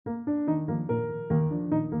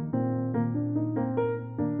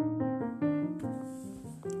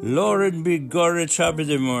Lord be God, top of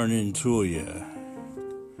the morning to you.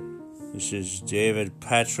 This is David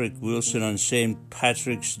Patrick Wilson on St.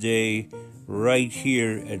 Patrick's Day, right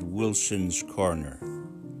here at Wilson's Corner.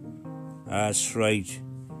 That's right,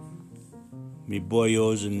 me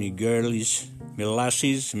boyos and me girlies, me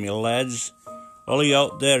lassies, me lads, all you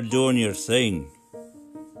out there doing your thing.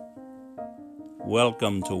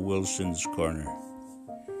 Welcome to Wilson's Corner.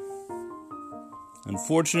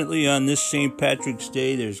 Unfortunately, on this St. Patrick's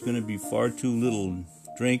Day, there's going to be far too little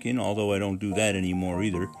drinking, although I don't do that anymore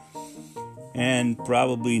either. And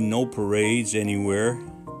probably no parades anywhere.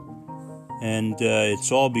 And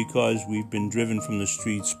it's all because we've been driven from the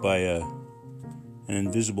streets by an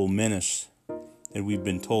invisible menace that we've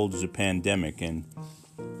been told is a pandemic. And,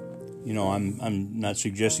 you know, I'm not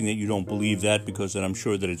suggesting that you don't believe that, because I'm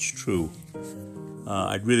sure that it's true.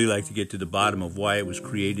 I'd really like to get to the bottom of why it was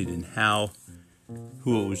created and how,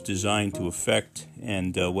 who it was designed to affect,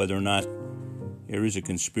 and whether or not there is a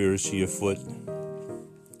conspiracy afoot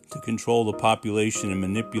to control the population and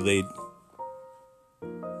manipulate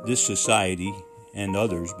this society and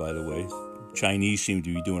others, by the way. Chinese seem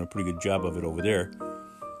to be doing a pretty good job of it over there,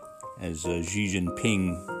 as Xi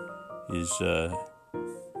Jinping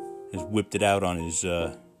has whipped it out on his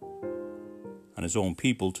own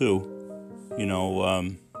people too. You know,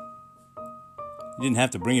 you didn't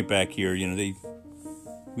have to bring it back here. You know,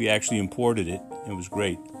 we actually imported it. It was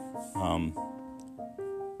great.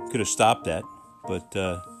 Could have stopped that, but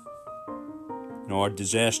you know, our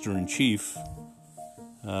disaster in chief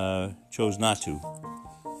chose not to.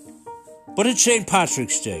 But it's St.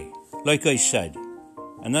 Patrick's Day, like I said,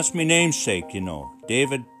 and that's my namesake. You know,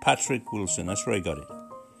 David Patrick Wilson. That's where I got it.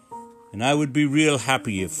 And I would be real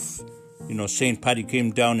happy if, you know, St. Patty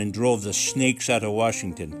came down and drove the snakes out of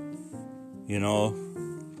Washington. You know,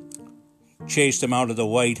 chased them out of the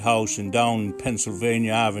White House and down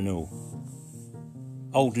Pennsylvania Avenue,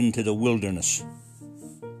 out into the wilderness,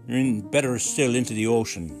 and better still, into the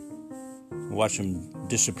ocean. Watch them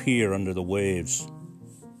disappear under the waves.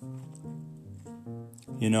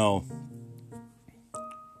 You know,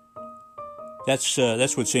 that's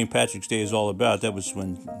what St. Patrick's Day is all about. That was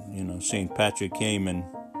when, you know, St. Patrick came and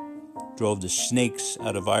drove the snakes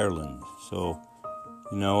out of Ireland. So,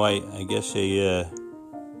 you know, I guess if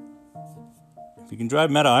you can drive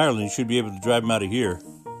them out of Ireland, you should be able to drive them out of here.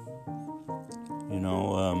 You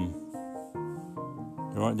know,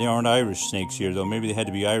 there aren't Irish snakes here, though. Maybe they had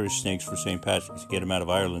to be Irish snakes for St. Patrick to get them out of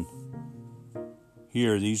Ireland.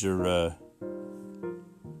 Here, these are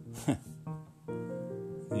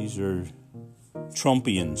these are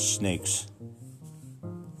Trumpian snakes,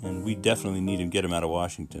 and we definitely need to get them out of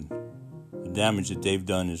Washington. The damage that they've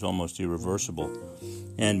done is almost irreversible.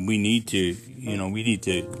 And we need to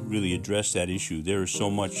really address that issue. There is so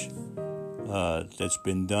much that's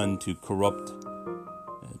been done to corrupt,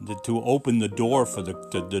 to open the door for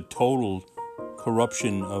the total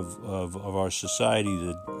corruption of our society,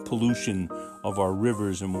 the pollution of our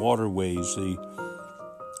rivers and waterways, the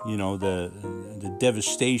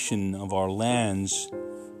devastation of our lands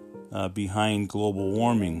behind global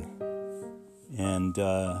warming. And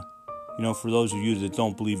you know, for those of you that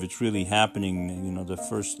don't believe it's really happening, you know,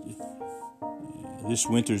 this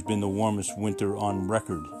winter's been the warmest winter on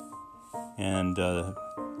record. And a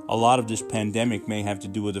lot of this pandemic may have to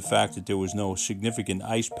do with the fact that there was no significant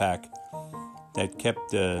ice pack that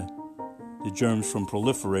kept the germs from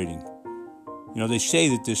proliferating. You know, they say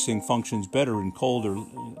that this thing functions better in colder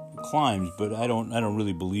climes, but I don't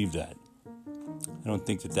really believe that. I don't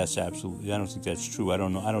think that's true. I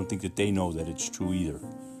don't think that they know that it's true either.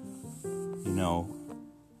 You know,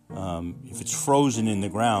 if it's frozen in the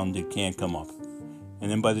ground, it can't come up. And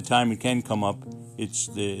then by the time it can come up, it's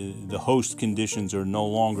the host conditions are no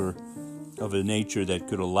longer of a nature that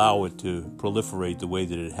could allow it to proliferate the way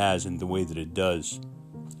that it has and the way that it does.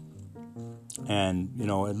 And, you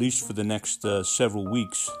know, at least for the next several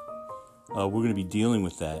weeks, we're going to be dealing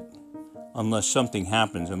with that. Unless something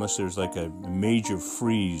happens, unless there's like a major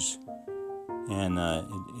freeze and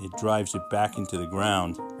it drives it back into the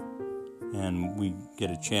ground, and we get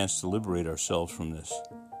a chance to liberate ourselves from this,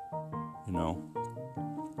 you know.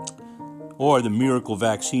 Or the miracle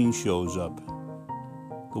vaccine shows up,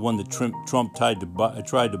 the one that Trump tried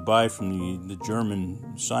to buy from the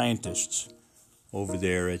German scientists over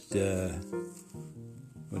there at,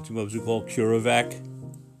 what was it called, CureVac?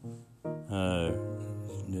 The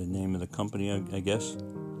name of the company, I guess.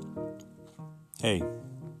 Hey,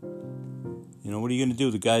 you know, what are you going to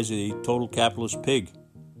do? The guy's a total capitalist pig.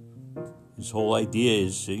 His whole idea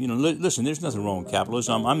is, you know, listen, there's nothing wrong with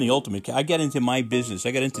capitalism. I'm the ultimate. I got into my business.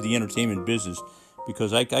 I got into the entertainment business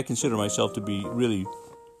because I consider myself to be really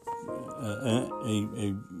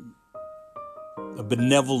a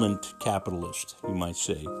benevolent capitalist, you might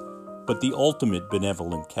say, but the ultimate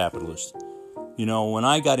benevolent capitalist. You know, when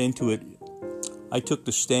I got into it, I took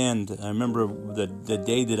the stand. I remember the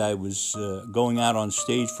day that I was going out on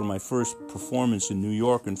stage for my first performance in New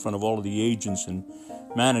York in front of all of the agents and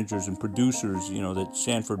managers and producers, you know, that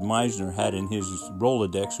Sanford Meisner had in his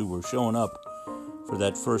Rolodex who were showing up for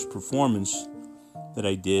that first performance that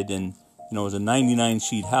I did. And, you know, it was a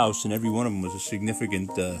 99-seat house, and every one of them was a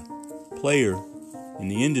significant player in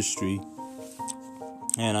the industry.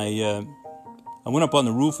 And I went up on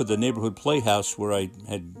the roof of the neighborhood playhouse where I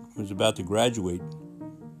was about to graduate.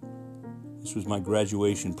 This was my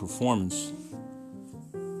graduation performance.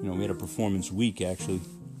 You know, we had a performance week, actually.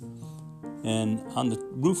 And on the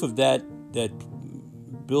roof of that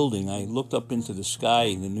building, I looked up into the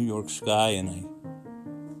sky, the New York sky, and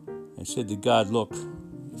I said to God, look,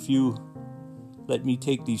 if you let me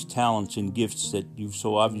take these talents and gifts that you've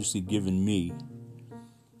so obviously given me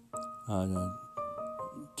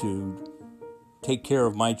to take care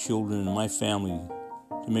of my children and my family,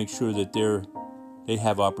 to make sure that they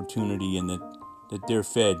have opportunity and that they're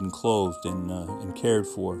fed and clothed and cared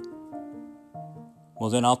for, well,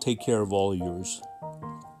 then I'll take care of all of yours.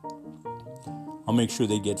 I'll make sure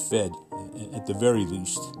they get fed at the very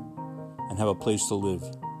least and have a place to live.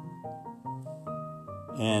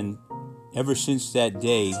 And ever since that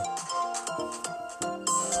day,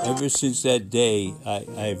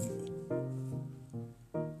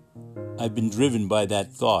 I've been driven by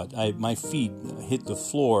that thought. My feet hit the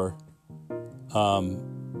floor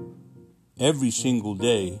every single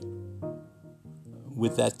day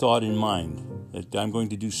with that thought in mind, that I'm going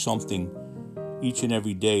to do something each and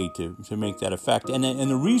every day to make that a fact. And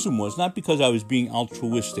the reason was not because I was being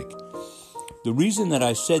altruistic. The reason that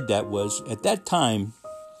I said that was, at that time,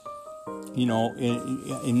 you know,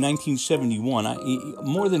 in 1971,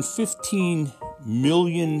 more than 15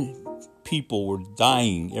 million people were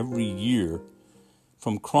dying every year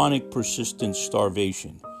from chronic persistent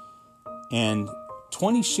starvation. And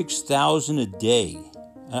 26,000 a day.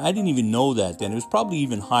 I didn't even know that then. It was probably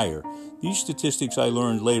even higher. These statistics I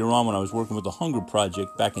learned later on when I was working with the Hunger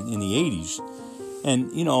Project back in the 80s. And,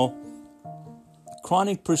 you know,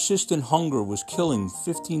 chronic persistent hunger was killing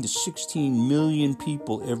 15 to 16 million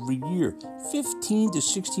people every year. 15 to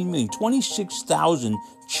 16 million. 26,000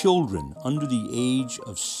 children under the age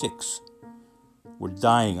of 6 were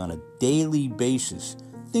dying on a daily basis.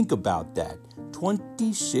 Think about that.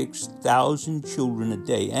 26,000 children a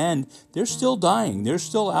day. And they're still dying. They're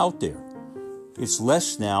still out there. It's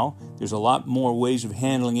less now. There's a lot more ways of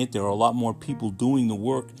handling it. There are a lot more people doing the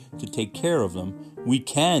work to take care of them. We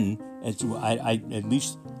can, at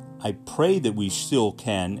least I pray that we still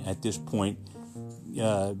can at this point,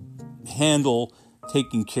 handle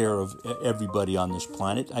taking care of everybody on this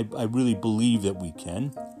planet. I really believe that we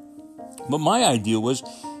can. But my idea was,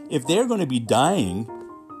 if they're going to be dying,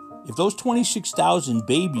 if those 26,000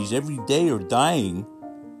 babies every day are dying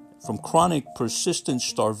from chronic persistent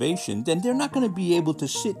starvation, then they're not going to be able to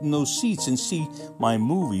sit in those seats and see my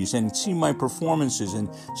movies and see my performances and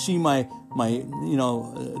see my you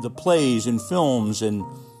know, the plays and films and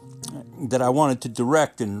that I wanted to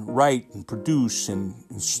direct and write and produce and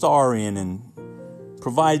star in and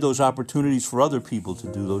provide those opportunities for other people to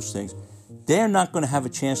do those things. They're not going to have a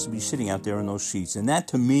chance to be sitting out there in those seats. And that,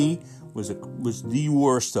 to me, was the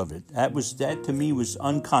worst of it. That to me was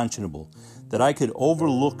unconscionable, that I could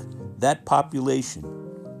overlook that population.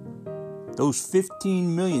 Those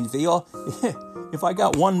 15 million, they all, if I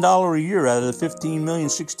got $1 a year out of the 15 million,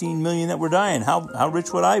 16 million that were dying, how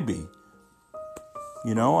rich would I be?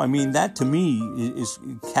 You know, I mean, that to me is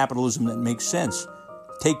capitalism that makes sense.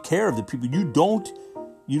 Take care of the people. You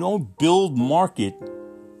don't build market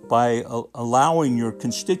by allowing your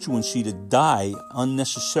constituency to die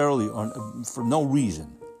unnecessarily or for no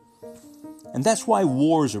reason. And that's why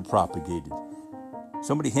wars are propagated.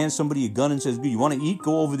 Somebody hands somebody a gun and says, "You want to eat?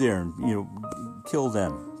 Go over there and, you know, kill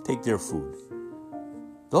them. Take their food."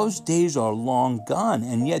 Those days are long gone,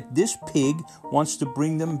 and yet this pig wants to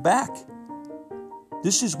bring them back.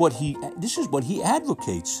 This is what he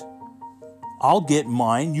advocates. I'll get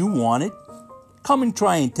mine. You want it? Come and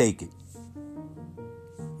try and take it.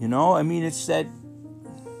 You know, I mean, it's that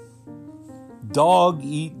dog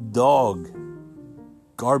eat dog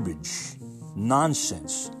garbage,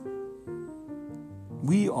 nonsense.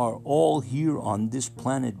 We are all here on this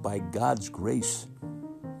planet by God's grace.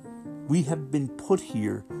 We have been put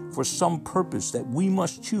here for some purpose that we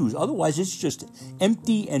must choose. Otherwise, it's just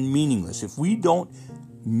empty and meaningless. If we don't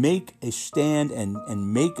make a stand and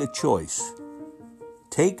make a choice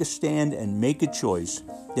take a stand and make a choice,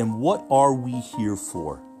 then what are we here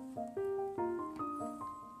for?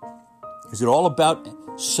 Is it all about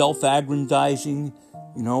self-aggrandizing,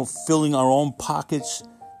 filling our own pockets?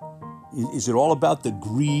 Is it all about the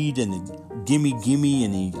greed and the gimme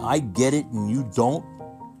and the I get it and you don't?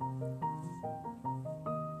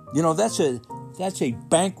 That's a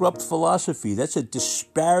bankrupt philosophy. That's a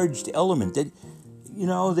disparaged element. That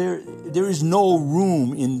there is no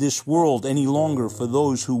room in this world any longer for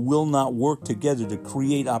those who will not work together to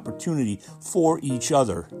create opportunity for each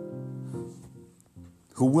other,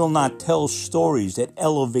 who will not tell stories that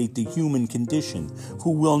elevate the human condition,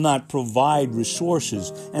 who will not provide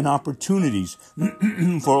resources and opportunities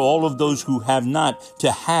for all of those who have not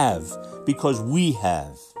to have because we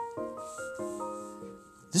have.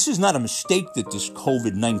 This is not a mistake that this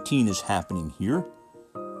COVID-19 is happening here.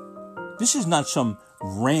 This is not some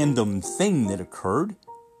random thing that occurred.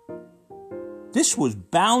 This was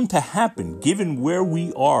bound to happen given where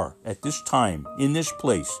we are at this time, in this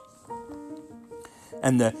place.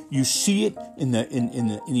 And you see it in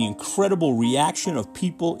the incredible reaction of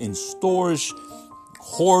people in stores,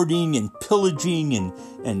 hoarding and pillaging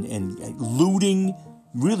and looting.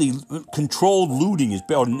 Really, controlled looting is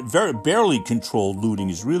barely controlled looting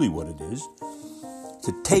is really what it is.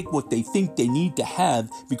 To take what they think they need to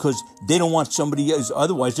have because they don't want somebody else.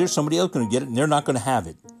 Otherwise, there's somebody else going to get it and they're not going to have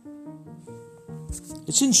it.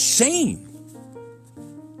 It's insane.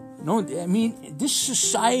 This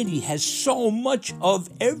society has so much of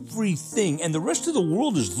everything, and the rest of the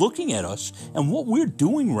world is looking at us and what we're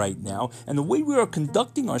doing right now, and the way we are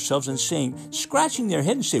conducting ourselves and scratching their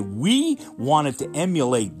head and say, we wanted to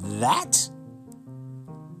emulate that?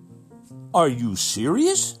 Are you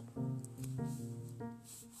serious?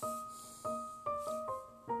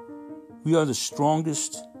 We are the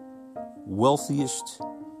strongest, wealthiest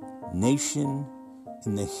nation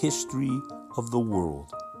in the history of the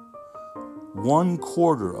world.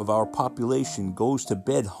 1/4 of our population goes to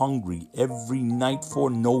bed hungry every night for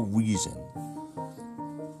no reason.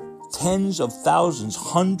 Tens of thousands,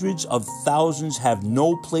 hundreds of thousands have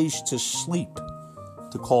no place to sleep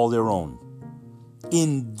to call their own.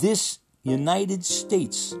 In this United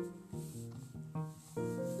States,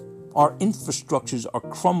 our infrastructures are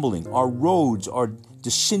crumbling. Our roads are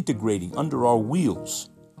disintegrating under our wheels.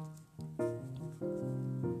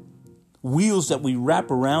 Wheels that we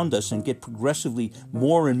wrap around us and get progressively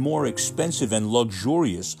more and more expensive and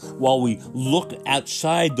luxurious while we look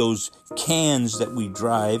outside those cans that we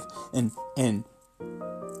drive and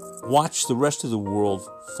watch the rest of the world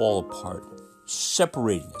fall apart,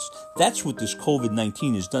 separating us. That's what this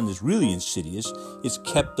COVID-19 has done. It's really insidious. It's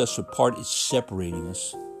kept us apart. It's separating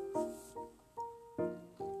us.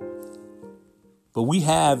 But we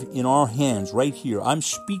have in our hands right here, I'm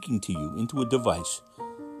speaking to you into a device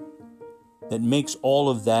that makes all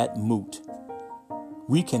of that moot.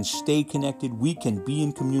 We can stay connected. We can be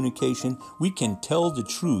in communication. We can tell the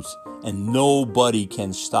truth, and nobody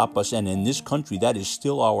can stop us. And in this country, that is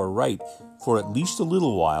still our right for at least a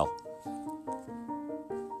little while.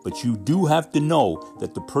 But you do have to know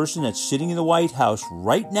that the person that's sitting in the White House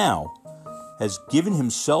right now has given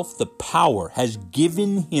himself the power, has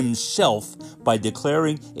given himself, by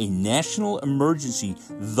declaring a national emergency,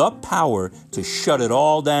 the power to shut it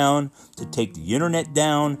all down, to take the internet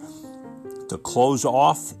down, to close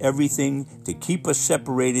off everything, to keep us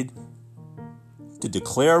separated, to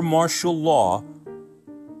declare martial law,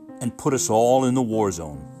 and put us all in the war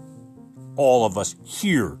zone. All of us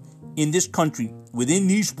here in this country, within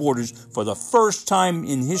these borders, for the first time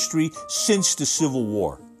in history since the Civil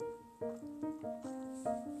War.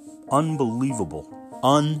 Unbelievable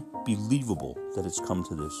that it's come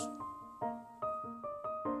to this.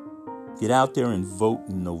 Get out there and vote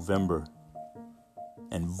in November.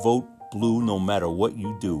 And vote blue no matter what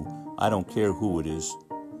you do. I don't care who it is.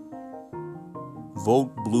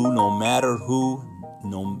 Vote blue no matter who,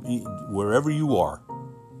 wherever you are.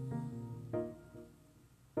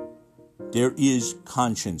 There is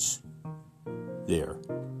conscience there.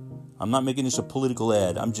 I'm not making this a political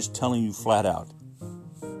ad. I'm just telling you flat out.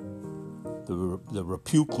 The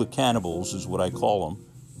reputable cannibals is what I call them,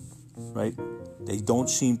 right? They don't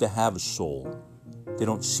seem to have a soul. They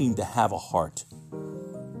don't seem to have a heart.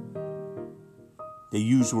 They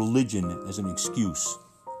use religion as an excuse.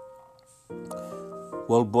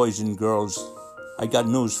 Well, boys and girls, I got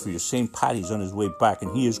news for you. St. Patty's on his way back,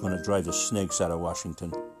 and he is going to drive the snakes out of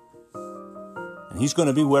Washington. And he's going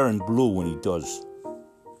to be wearing blue when he does.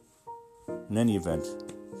 In any event,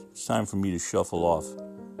 it's time for me to shuffle off.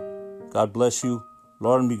 God bless you,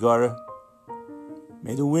 Lord and Begara.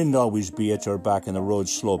 May the wind always be at your back and the road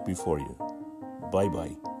slope before you.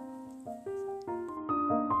 Bye-bye.